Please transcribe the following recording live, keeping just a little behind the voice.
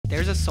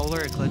There's a solar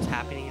eclipse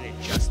happening in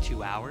just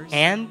 2 hours,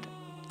 and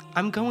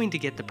I'm going to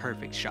get the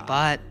perfect shot.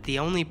 But the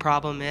only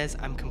problem is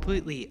I'm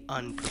completely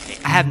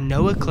unprepared. I have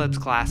no eclipse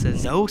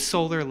glasses, no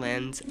solar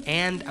lens,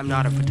 and I'm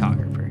not a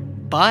photographer.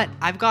 But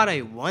I've got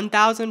a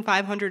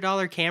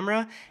 $1,500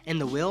 camera and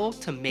the will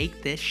to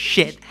make this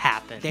shit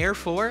happen.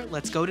 Therefore,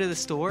 let's go to the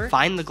store,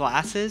 find the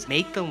glasses,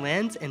 make the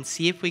lens, and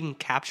see if we can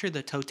capture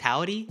the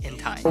totality in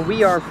time.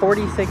 We are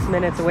 46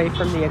 minutes away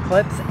from the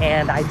eclipse,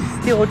 and I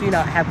still do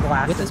not have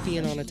glasses. With us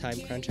being on a time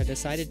crunch, I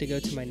decided to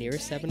go to my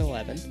nearest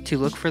 7-Eleven to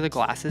look for the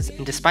glasses,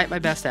 and despite my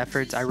best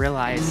efforts, I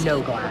realized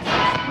no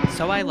glasses.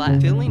 So I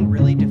left, feeling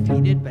really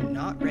defeated, but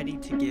not ready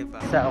to give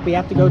up. So we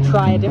have to go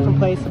try a different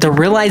place. The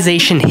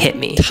realization hit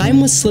me.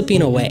 Time was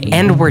slipping away,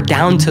 and we're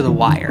down to the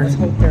wire. Let's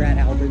hope they're at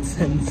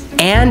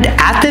Albertsons. And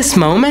at this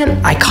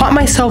moment, I caught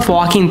myself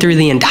walking through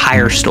the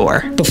entire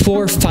store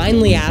before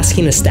finally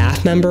asking a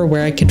staff member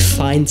where I could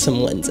find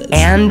some lenses.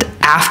 And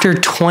after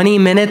 20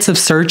 minutes of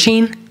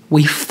searching,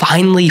 we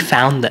finally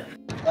found them.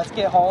 Let's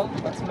get home,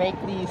 let's make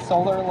the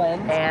solar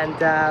lens,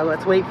 and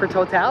let's wait for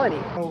totality.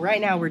 So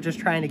right now we're just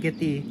trying to get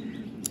the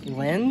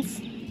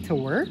lens to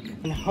work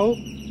and hope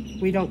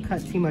we don't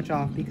cut too much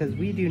off because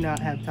we do not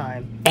have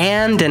time.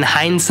 And in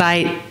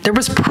hindsight, there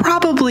was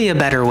probably a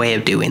better way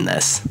of doing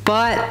this.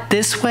 But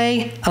this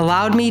way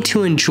allowed me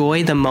to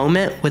enjoy the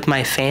moment with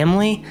my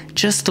family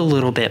just a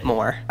little bit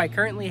more. I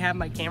currently have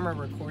my camera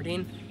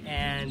recording,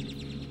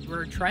 and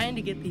we're trying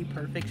to get the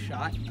perfect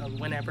shot of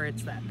whenever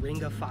it's that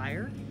ring of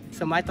fire.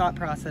 So my thought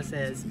process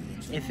is,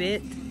 if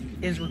it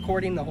is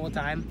recording the whole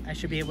time, I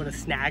should be able to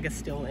snag a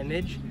still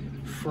image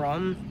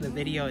from the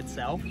video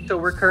itself. So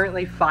we're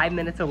currently 5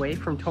 minutes away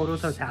from total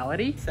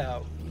totality.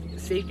 So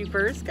safety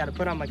first, gotta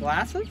put on my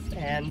glasses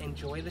and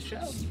enjoy the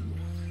show.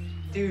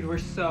 Dude, we're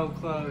so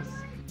close.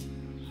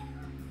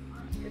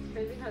 It's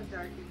crazy how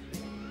dark it's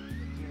been.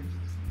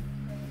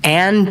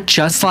 And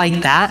just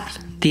like that,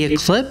 the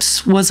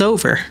eclipse was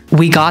over.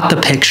 We got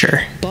the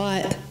picture.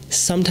 But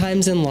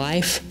sometimes in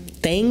life,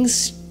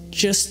 things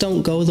just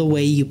don't go the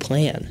way you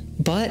plan.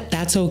 But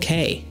that's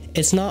okay.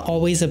 It's not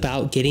always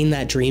about getting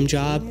that dream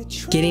job,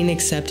 getting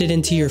accepted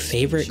into your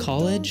favorite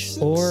college,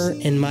 or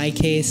in my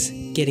case,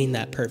 getting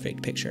that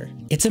perfect picture.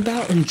 It's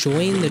about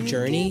enjoying the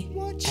journey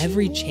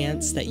every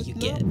chance that you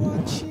get.